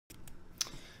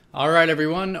All right,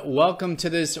 everyone. Welcome to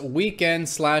this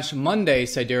weekend/Monday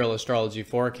Sidereal Astrology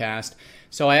forecast.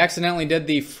 So I accidentally did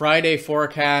the Friday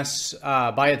forecast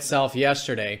by itself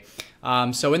yesterday.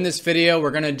 So in this video,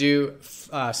 we're going to do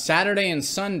Saturday and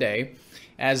Sunday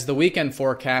as the weekend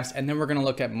forecast, and then we're going to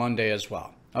look at Monday as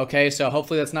well. Okay, so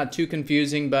hopefully that's not too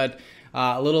confusing, but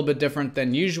a little bit different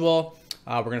than usual.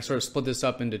 We're going to sort of split this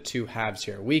up into two halves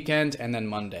here, weekend and then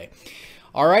Monday.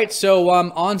 All right, so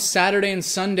on Saturday and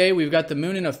Sunday, we've got the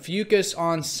moon in a fucus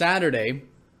on Saturday,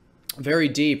 very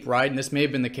deep, right? And this may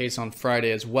have been the case on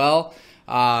Friday as well.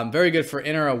 Very good for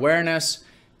inner awareness.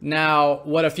 Now,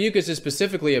 what a fucus is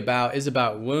specifically about is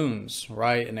about wounds,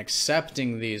 right? And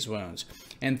accepting these wounds.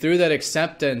 And through that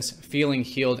acceptance, feeling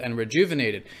healed and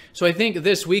rejuvenated. So I think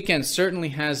this weekend certainly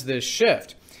has this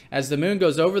shift. As the moon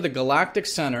goes over the Galactic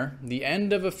Center, the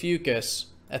end of a fucus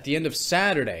at the end of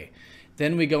Saturday,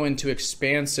 then we go into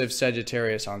expansive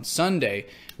Sagittarius on Sunday,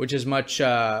 which is much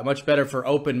better for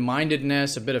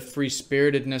open-mindedness, a bit of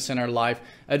free-spiritedness in our life,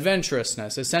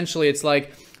 adventurousness. Essentially, it's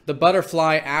like the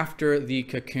butterfly after the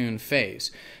cocoon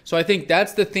phase. So I think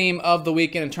that's the theme of the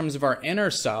weekend in terms of our inner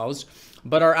selves.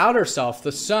 But our outer self,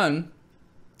 the sun,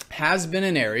 has been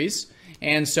in Aries,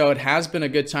 and so it has been a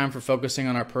good time for focusing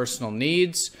on our personal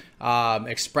needs,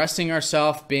 expressing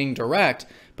ourselves, being direct.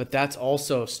 But that's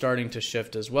also starting to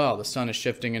shift as well. The sun is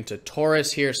shifting into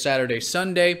Taurus here Saturday,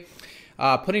 Sunday,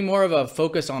 putting more of a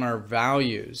focus on our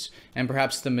values and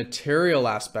perhaps the material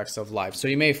aspects of life. So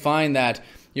you may find that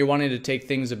you're wanting to take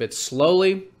things a bit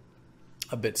slowly,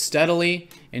 a bit steadily,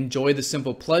 enjoy the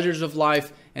simple pleasures of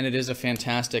life, and it is a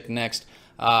fantastic next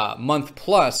month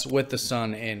plus with the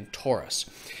sun in Taurus.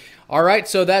 All right,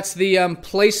 so that's the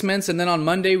placements, and then on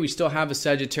Monday we still have a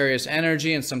Sagittarius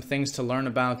energy and some things to learn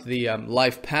about the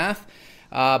life path.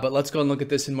 But let's go and look at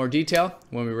this in more detail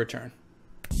when we return.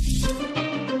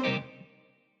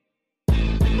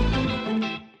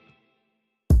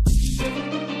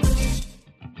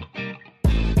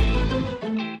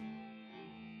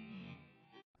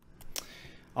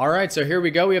 All right, so here we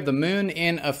go. We have the moon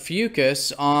in a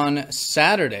fucus on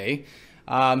Saturday.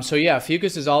 So yeah,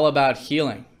 fucus is all about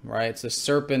healing, right? It's the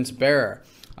serpent's bearer,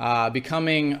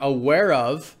 becoming aware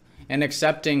of and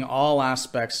accepting all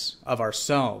aspects of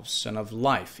ourselves and of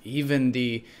life, even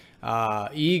the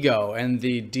ego and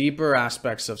the deeper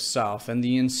aspects of self and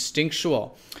the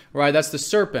instinctual, right? That's the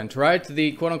serpent, right?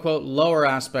 The quote-unquote lower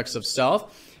aspects of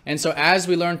self. And so as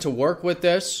we learn to work with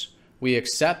this, we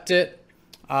accept it,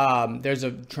 there's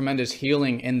a tremendous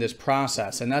healing in this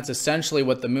process. And that's essentially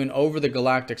what the moon over the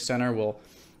Galactic Center will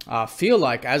feel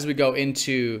like as we go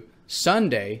into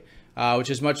Sunday, which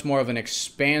is much more of an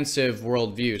expansive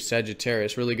worldview.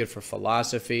 Sagittarius, really good for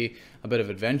philosophy, a bit of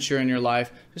adventure in your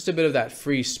life, just a bit of that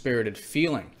free-spirited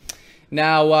feeling.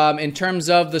 Now, in terms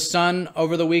of the sun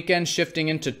over the weekend shifting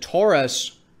into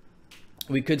Taurus,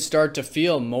 we could start to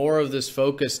feel more of this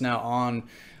focus now on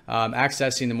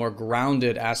accessing the more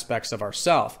grounded aspects of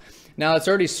ourself. Now, it's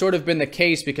already sort of been the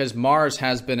case because Mars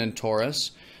has been in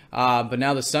Taurus, but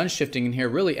now the sun shifting in here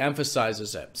really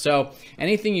emphasizes it. So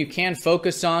anything you can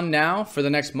focus on now for the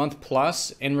next month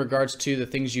plus in regards to the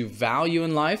things you value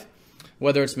in life,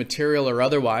 whether it's material or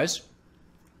otherwise,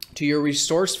 to your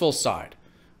resourceful side,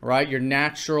 right? Your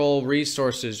natural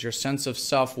resources, your sense of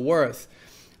self-worth,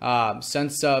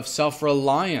 sense of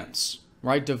self-reliance,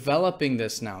 right? Developing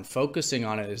this now and focusing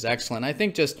on it is excellent. I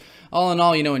think just all in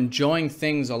all, enjoying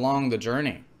things along the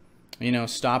journey,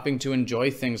 stopping to enjoy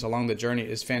things along the journey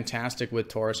is fantastic with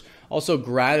Taurus. Also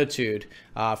gratitude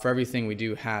for everything we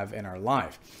do have in our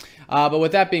life. But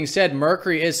with that being said,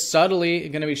 Mercury is subtly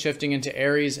going to be shifting into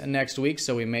Aries next week,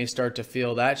 so we may start to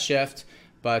feel that shift.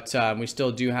 But we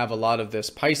still do have a lot of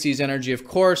this Pisces energy, of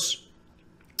course.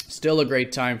 Still a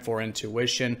great time for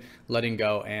intuition, letting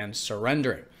go, and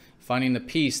surrendering. Finding the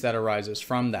peace that arises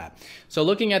from that. So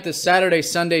looking at the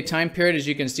Saturday-Sunday time period, as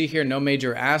you can see here, no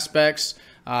major aspects.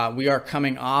 We are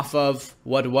coming off of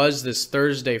what was this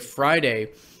Thursday-Friday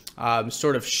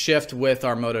sort of shift with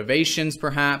our motivations,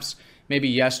 perhaps. Maybe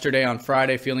yesterday on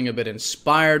Friday, feeling a bit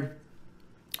inspired,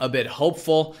 a bit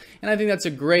hopeful. And I think that's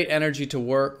a great energy to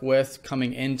work with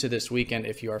coming into this weekend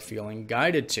if you are feeling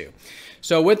guided to.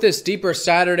 So with this deeper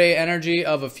Saturday energy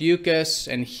of a fucus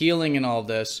and healing and all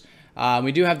this,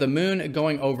 we do have the moon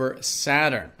going over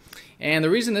Saturn. And the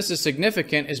reason this is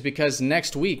significant is because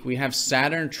next week we have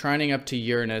Saturn trining up to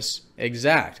Uranus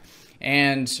exact.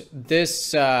 And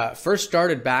this first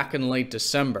started back in late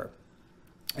December.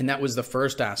 And that was the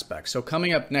first aspect. So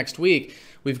coming up next week,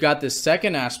 we've got this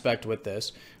second aspect with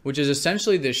this, which is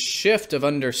essentially this shift of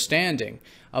understanding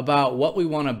about what we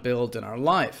want to build in our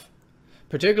life.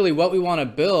 particularly what we want to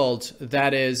build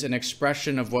that is an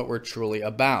expression of what we're truly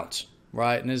about,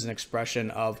 right? And is an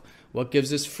expression of what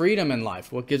gives us freedom in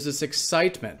life, what gives us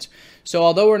excitement. So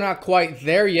although we're not quite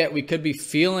there yet, we could be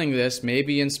feeling this,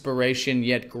 maybe inspiration,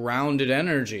 yet grounded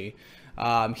energy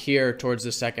here towards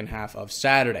the second half of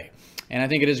Saturday. And I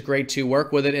think it is great to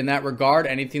work with it in that regard.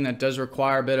 Anything that does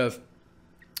require a bit of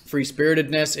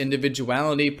free-spiritedness,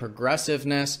 individuality,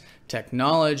 progressiveness,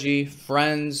 technology,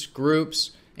 friends,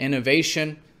 groups,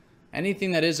 innovation,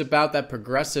 anything that is about that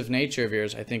progressive nature of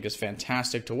yours, I think is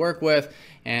fantastic to work with.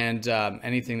 And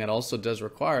anything that also does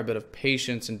require a bit of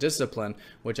patience and discipline,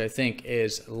 which I think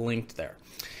is linked there.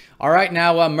 All right,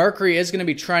 now Mercury is going to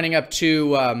be trining up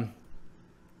to,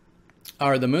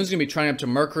 or the moon's going to be trining up to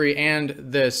Mercury and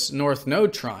this North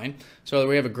Node trine. So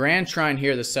we have a grand trine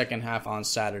here the second half on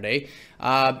Saturday.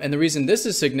 And the reason this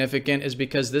is significant is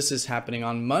because this is happening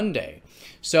on Monday.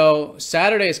 So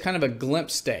Saturday is kind of a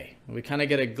glimpse day. We kind of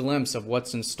get a glimpse of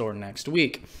what's in store next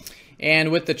week.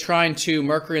 And with the trine to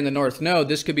Mercury in the North Node,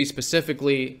 this could be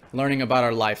specifically learning about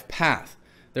our life path.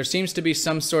 There seems to be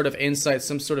some sort of insight,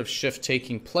 some sort of shift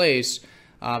taking place.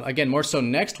 Again, more so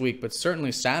next week, but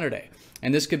certainly Saturday.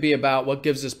 And this could be about what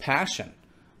gives us passion,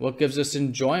 what gives us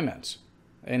enjoyment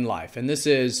in life. And this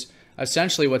is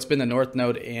essentially what's been the North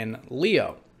Node in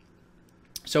Leo.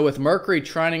 So with Mercury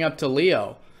trining up to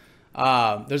Leo,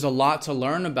 there's a lot to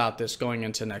learn about this going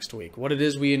into next week. What it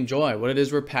is we enjoy, what it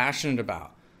is we're passionate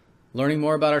about. Learning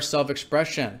more about our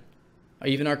self-expression,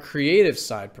 even our creative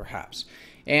side perhaps.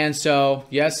 And so,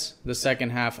 yes, the second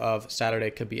half of Saturday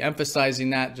could be emphasizing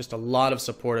that. Just a lot of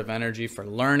supportive energy for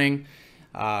learning,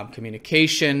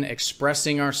 communication,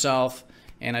 expressing ourselves,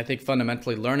 and I think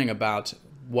fundamentally learning about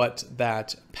what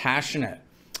that passionate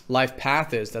life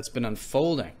path is that's been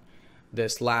unfolding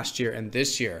this last year and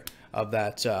this year of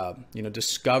that,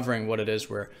 discovering what it is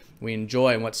we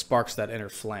enjoy and what sparks that inner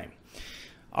flame.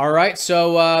 All right,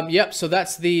 so so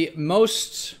that's the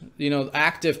most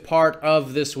active part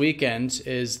of this weekend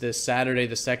is this Saturday,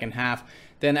 the second half.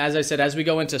 Then, as I said, as we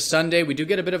go into Sunday, we do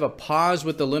get a bit of a pause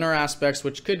with the lunar aspects,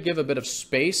 which could give a bit of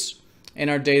space in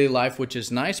our daily life, which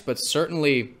is nice, but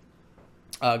certainly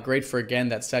great for, again,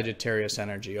 that Sagittarius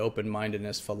energy,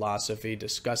 open-mindedness, philosophy,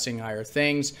 discussing higher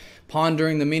things,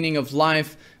 pondering the meaning of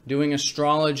life, doing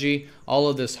astrology. All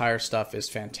of this higher stuff is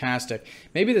fantastic.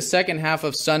 Maybe the second half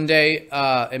of Sunday,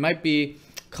 it might be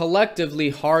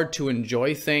collectively hard to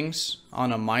enjoy things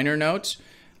on a minor note.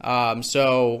 I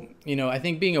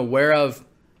think being aware of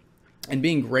and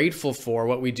being grateful for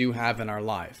what we do have in our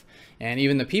life, and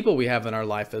even the people we have in our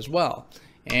life as well.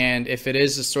 And if it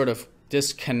is a sort of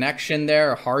disconnection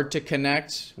there, or hard to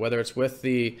connect, whether it's with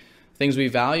the things we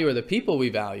value or the people we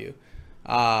value,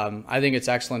 I think it's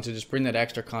excellent to just bring that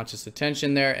extra conscious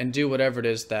attention there and do whatever it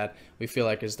is that we feel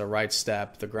like is the right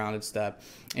step, the grounded step.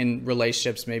 In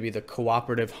relationships, maybe the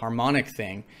cooperative harmonic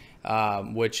thing,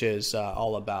 which is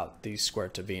all about the square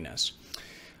to Venus.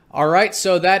 All right,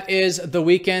 so that is the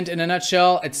weekend in a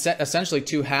nutshell. It's essentially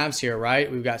two halves here, right?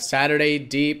 We've got Saturday,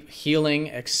 deep healing,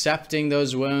 accepting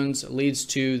those wounds leads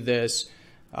to this,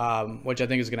 which I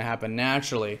think is going to happen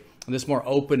naturally, this more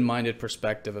open-minded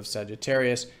perspective of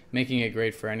Sagittarius, making it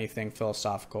great for anything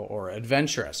philosophical or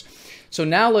adventurous. So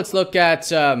now let's look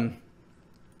at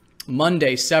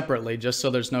Monday separately, just so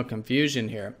there's no confusion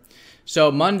here.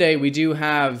 So Monday, we do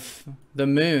have the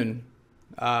moon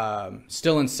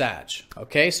still in Sag.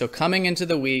 Okay, so coming into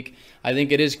the week, I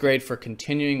think it is great for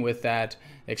continuing with that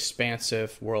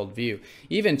expansive worldview,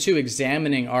 even to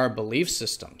examining our belief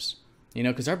systems,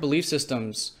 because our belief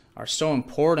systems are so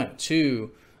important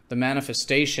to the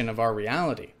manifestation of our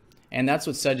reality. And that's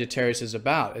what Sagittarius is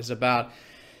about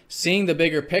seeing the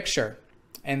bigger picture,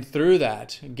 and through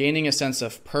that, gaining a sense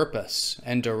of purpose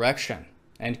and direction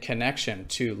and connection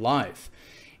to life.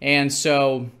 And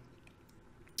so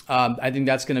I think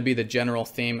that's going to be the general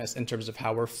theme in terms of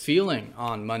how we're feeling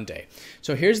on Monday.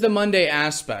 So here's the Monday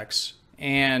aspects.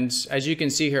 And as you can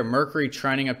see here, Mercury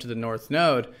trining up to the North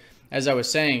Node, as I was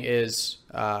saying, is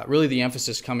really the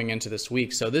emphasis coming into this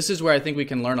week. So this is where I think we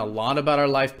can learn a lot about our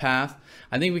life path.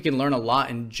 I think we can learn a lot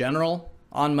in general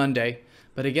on Monday.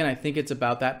 But again, I think it's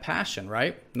about that passion,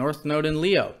 right? North Node in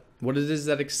Leo. What it is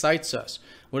that excites us.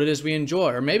 What it is we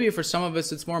enjoy. Or maybe for some of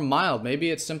us, it's more mild. Maybe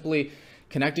it's simply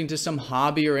connecting to some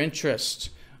hobby or interest,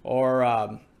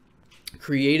 or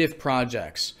creative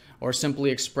projects, or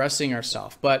simply expressing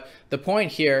ourselves. But the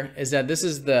point here is that this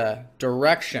is the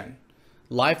direction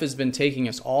life has been taking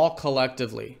us all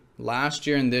collectively last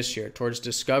year and this year towards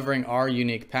discovering our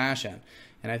unique passion.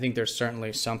 And I think there's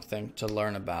certainly something to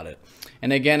learn about it.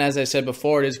 And again, as I said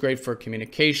before, it is great for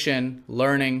communication,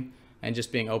 learning, and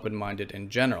just being open-minded in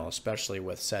general, especially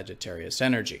with Sagittarius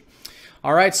energy.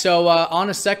 All right, so on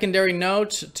a secondary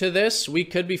note to this, we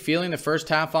could be feeling the first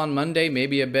half on Monday,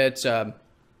 maybe a bit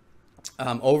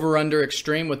over-under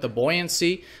extreme with the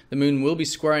buoyancy. The moon will be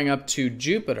squaring up to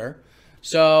Jupiter.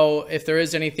 So if there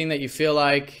is anything that you feel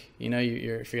like,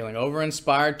 you're feeling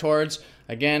over-inspired towards,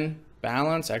 again,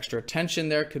 balance, extra attention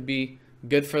there could be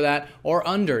good for that, or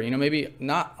under, maybe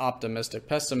not optimistic,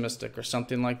 pessimistic, or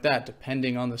something like that,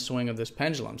 depending on the swing of this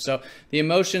pendulum. So the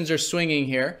emotions are swinging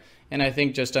here, and I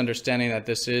think just understanding that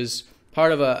this is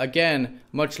part of again,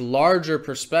 much larger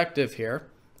perspective here,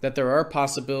 that there are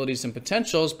possibilities and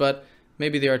potentials, but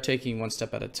maybe they are taking one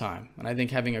step at a time. And I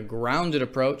think having a grounded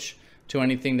approach to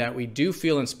anything that we do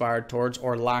feel inspired towards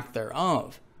or lack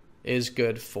thereof is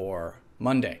good for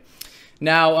Monday.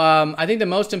 Now, I think the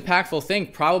most impactful thing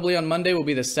probably on Monday will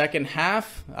be the second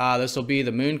half. This will be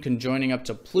the moon conjoining up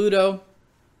to Pluto,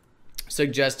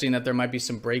 suggesting that there might be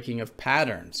some breaking of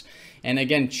patterns. And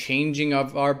again, changing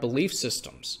of our belief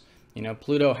systems.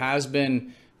 Pluto has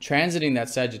been transiting that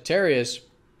Sagittarius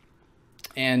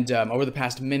and over the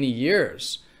past many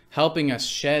years, helping us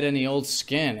shed any old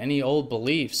skin, any old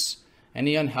beliefs,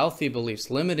 any unhealthy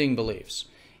beliefs, limiting beliefs.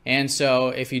 And so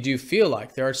if you do feel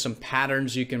like there are some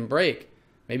patterns you can break,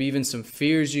 maybe even some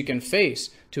fears you can face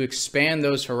to expand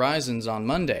those horizons on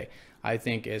Monday, I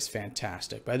think is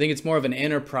fantastic. But I think it's more of an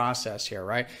inner process here,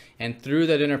 right? And through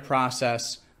that inner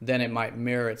process, then it might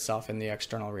mirror itself in the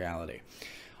external reality.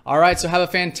 All right, so have a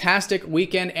fantastic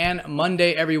weekend and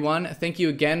Monday, everyone. Thank you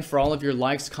again for all of your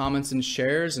likes, comments, and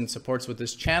shares and supports with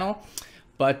this channel.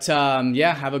 But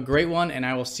yeah, have a great one, and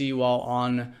I will see you all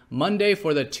on Monday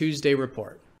for the Tuesday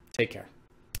report. Take care.